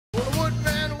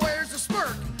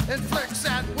and flicks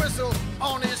that whistle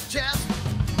on his chest.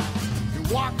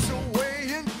 He walks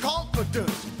away in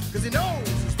confidence, cause he knows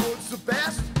his wood's the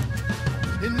best.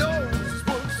 He knows his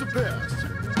wood's the best.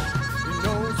 He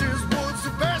knows his wood's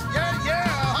the best. Yeah,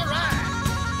 yeah, all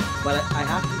right. But I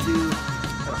have to do,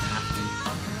 I don't have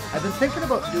to. I've been thinking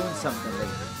about doing something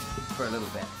lately for a little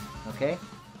bit, okay?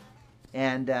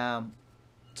 And,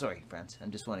 sorry, friends, I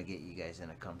just want to get you guys in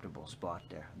a comfortable spot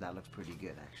there. That looks pretty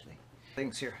good, actually.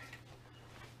 Things here.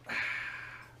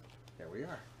 There we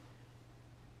are.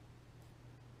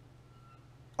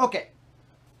 Okay.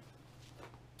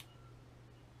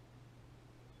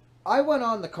 I went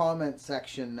on the comment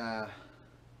section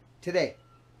today.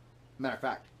 Matter of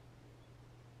fact.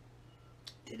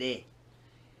 Today.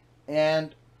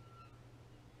 And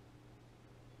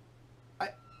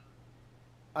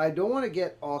I don't want to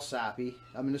get all sappy.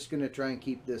 I'm just going to try and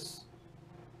keep this,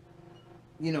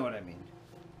 you know what I mean.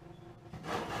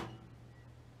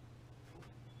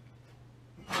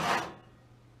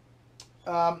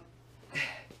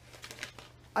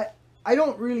 I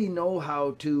don't really know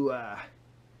how to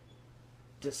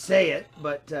say it,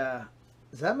 but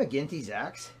is that McGinty's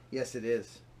axe? Yes, it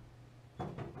is.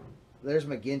 There's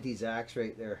McGinty's axe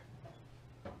right there.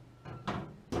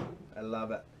 I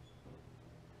love it.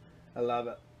 I love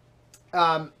it.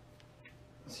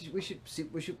 We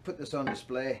should put this on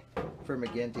display for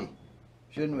McGinty,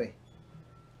 shouldn't we?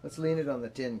 Let's lean it on the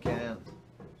tin can,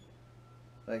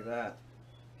 like that.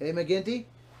 Hey McGinty,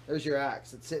 there's your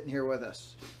axe. It's sitting here with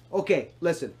us. Okay,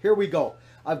 listen. Here we go.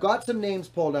 I've got some names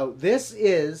pulled out. This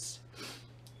is.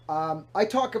 I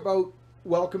talk about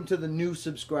welcome to the new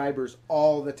subscribers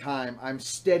all the time. I'm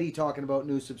steady talking about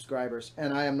new subscribers,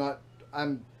 and I am not.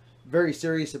 I'm very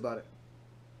serious about it.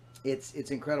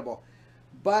 It's incredible.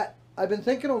 But I've been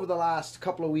thinking over the last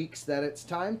couple of weeks that it's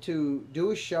time to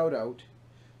do a shout out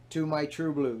to my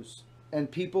True Blues and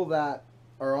people that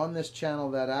are on this channel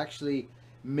that actually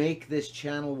make this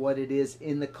channel what it is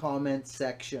in the comment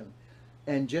section.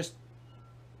 And just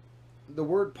the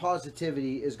word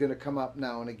positivity is going to come up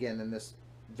now and again in this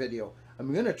video.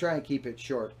 I'm going to try and keep it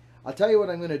short. I'll tell you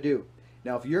what I'm going to do.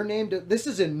 Now, if you're named, this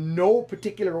is in no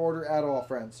particular order at all,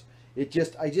 friends. I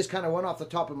just kind of went off the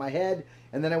top of my head,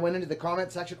 and then I went into the comment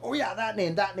section. Oh yeah, that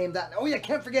name, that name, that. Oh yeah,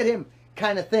 can't forget him,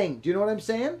 kind of thing. Do you know what I'm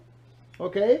saying?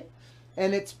 Okay,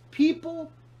 and it's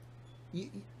people.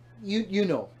 You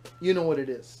know what it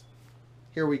is.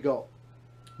 Here we go.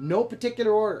 No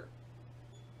particular order.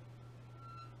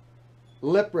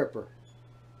 Lip Ripper.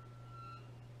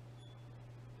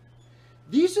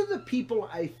 These are the people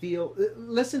I feel.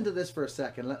 Listen to this for a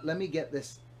second. Let me get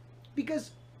this,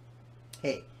 because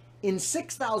hey. In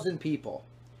 6,000 people,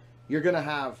 you're going to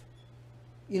have,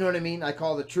 you know what I mean? I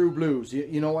call the True Blues.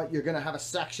 You know what? You're going to have a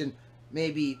section,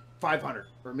 maybe 500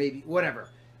 or maybe whatever,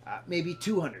 maybe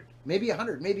 200, maybe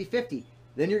 100, maybe 50.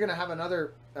 Then you're going to have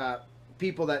another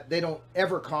people that they don't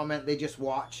ever comment. They just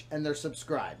watch and they're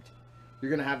subscribed. You're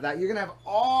going to have that. You're going to have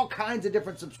all kinds of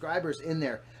different subscribers in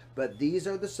there. But these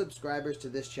are the subscribers to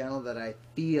this channel that I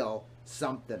feel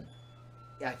something.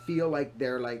 I feel like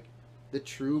they're like the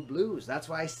True Blues. That's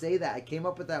why I say that. I came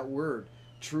up with that word,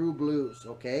 True Blues,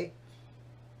 okay?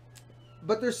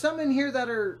 But there's some in here that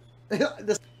are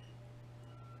the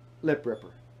Lip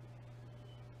Ripper.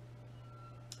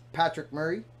 Patrick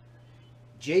Murray,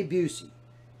 Jay Busey,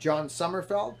 John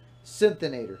Sommerfeld,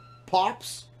 Synthinator,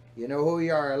 Pops, you know who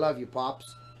you are, I love you,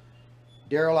 Pops.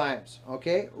 Daryl Imes,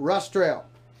 okay? Russ Trail,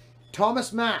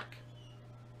 Thomas Mack,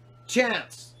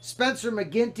 Chance, Spencer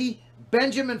McGinty,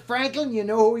 Benjamin Franklin, you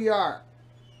know who you are.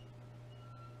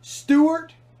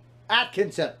 Stuart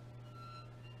Atkinson.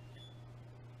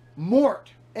 Mort,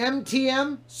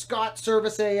 MTM, Scott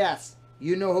Service AS.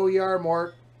 You know who you are,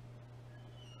 Mort.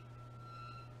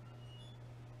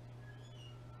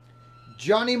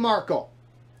 Johnny Marco.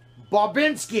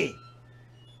 Bobinski.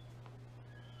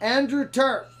 Andrew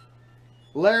Turf.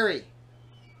 Larry.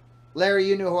 Larry,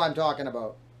 you know who I'm talking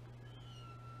about.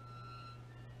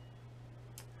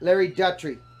 Larry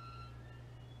Dutry.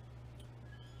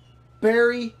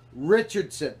 Barry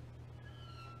Richardson.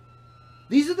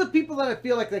 These are the people that I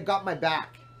feel like they got my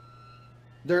back.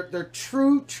 They're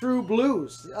true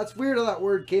blues. That's weird how that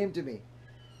word came to me.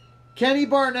 Kenny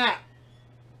Barnett.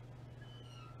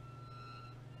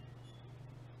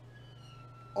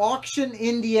 Auction,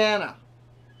 Indiana.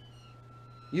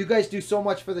 You guys do so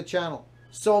much for the channel.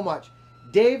 So much.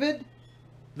 David,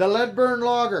 the Leadburn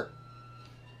Logger.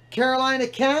 Carolina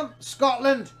Camp,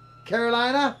 Scotland.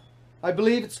 Carolina, I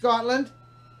believe it's Scotland.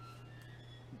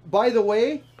 By the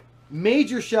way,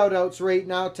 major shout outs right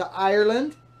now to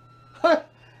Ireland.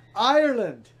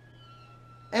 Ireland.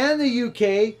 And the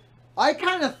UK. I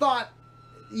kind of thought,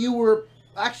 you were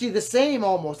actually the same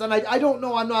almost. And I don't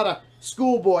know, I'm not a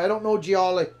schoolboy. I don't know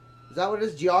geology. Is that what it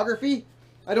is? Geography?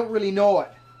 I don't really know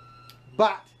it.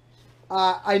 But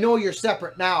I know you're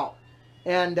separate now.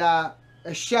 And a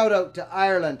shout out to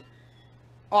Ireland.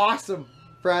 Awesome,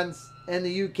 friends. And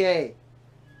the UK.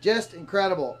 Just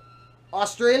incredible.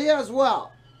 Australia as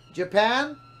well.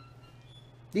 Japan.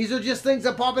 These are just things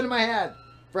that pop into my head.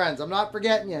 Friends, I'm not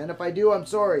forgetting you. And if I do, I'm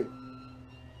sorry.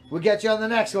 We'll get you on the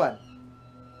next one.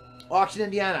 Auction,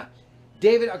 Indiana.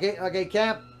 David, okay,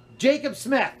 Camp. Jacob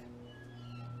Smith.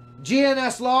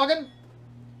 GNS Logan.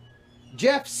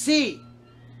 Jeff C.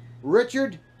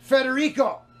 Richard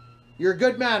Federico. You're a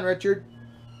good man, Richard.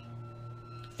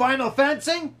 Final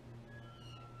Fencing.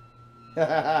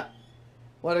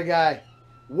 What a guy.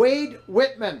 Wade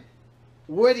Whitman.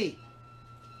 Woody.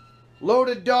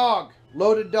 Loaded Dog.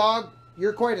 Loaded Dog.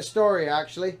 You're quite a story,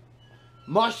 actually.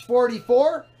 Mush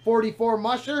 44. 44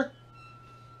 Musher.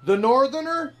 The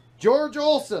Northerner. George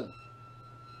Olson.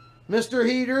 Mr.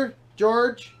 Heater.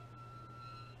 George.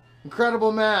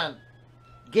 Incredible man.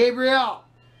 Gabriel.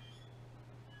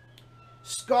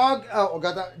 Skog. Oh,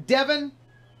 got that. Devin.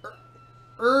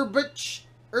 Urbich.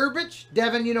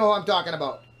 Devin, you know who I'm talking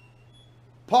about.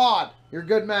 Pod. You're a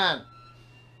good man.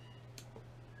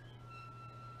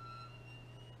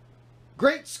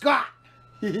 Great Scott.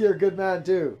 You're a good man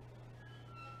too.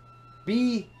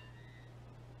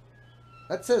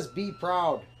 That says be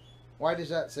proud. Why does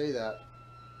that say that?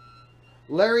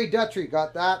 Larry Dutry,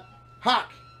 got that.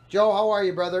 Huck. Joe, how are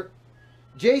you, brother?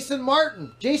 Jason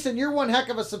Martin. Jason, you're one heck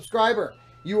of a subscriber.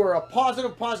 You are a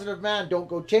positive man. Don't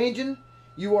go changing.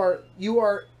 You're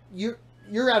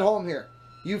at home here.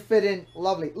 You fit in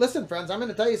lovely. Listen, friends, I'm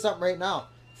going to tell you something right now.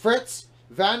 Fritz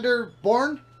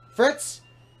Vanderborn. Fritz,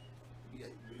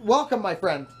 welcome, my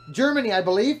friend. Germany, I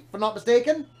believe, if I'm not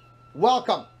mistaken.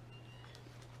 Welcome.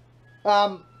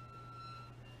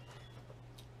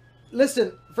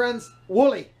 Listen, friends,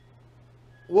 Woolly's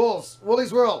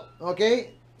World,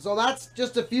 okay? So that's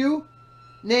just a few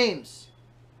names.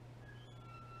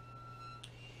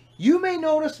 You may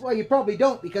notice, well, you probably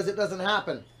don't because it doesn't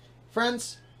happen.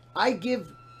 Friends, I give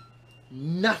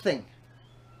nothing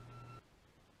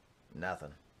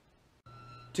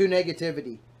to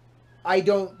negativity. I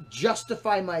don't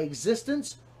justify my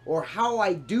existence or how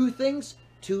I do things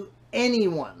to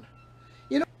anyone.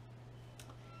 You know,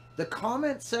 the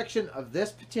comment section of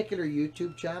this particular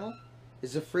YouTube channel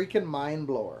is a freaking mind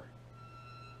blower.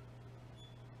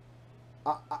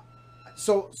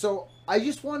 So I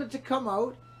just wanted to come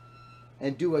out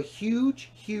and do a huge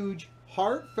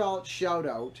heartfelt shout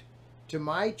out to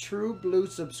my true blue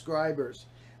subscribers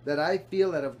that I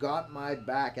feel that have got my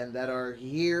back and that are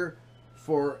here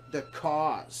for the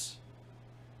cause.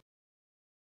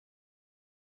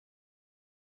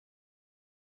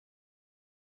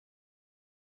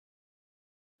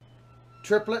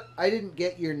 Triplet, I didn't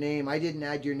get your name. I didn't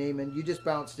add your name and you just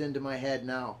bounced into my head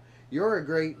now. You're a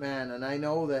great man and I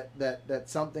know that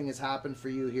something has happened for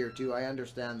you here too. I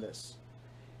understand this.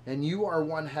 And you are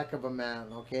one heck of a man,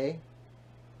 okay?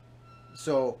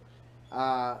 So,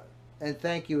 and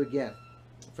thank you again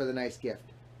for the nice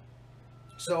gift.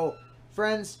 So,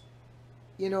 friends,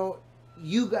 you know,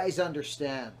 you guys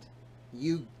understand.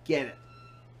 You get it.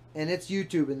 And it's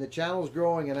YouTube and the channel's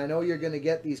growing and I know you're going to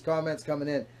get these comments coming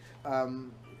in.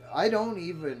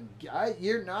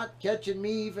 You're not catching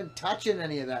me even touching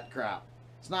any of that crap.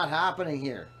 It's not happening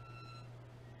here.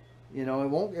 You know, it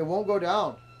won't go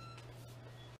down.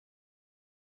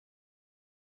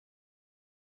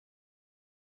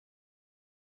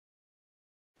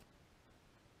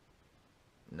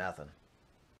 Nothing.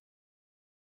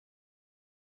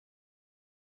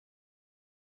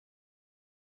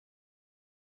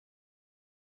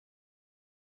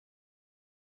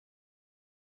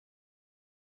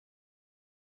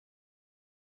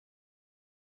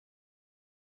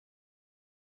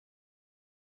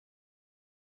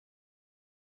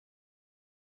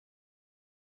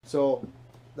 So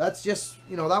that's just,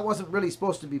 you know, that wasn't really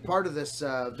supposed to be part of this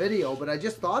video, but I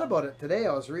just thought about it today.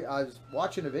 I was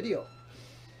watching a video.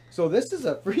 So this is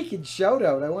a freaking shout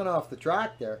out. I went off the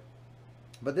track there.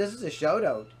 But this is a shout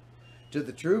out to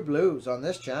the True Blues on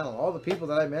this channel. All the people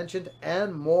that I mentioned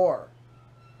and more.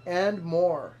 And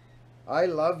more. I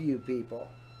love you people.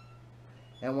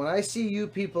 And when I see you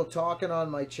people talking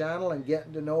on my channel and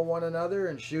getting to know one another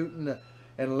and shooting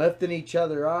and lifting each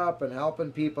other up and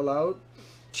helping people out,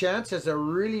 Chance is a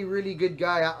really good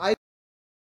guy.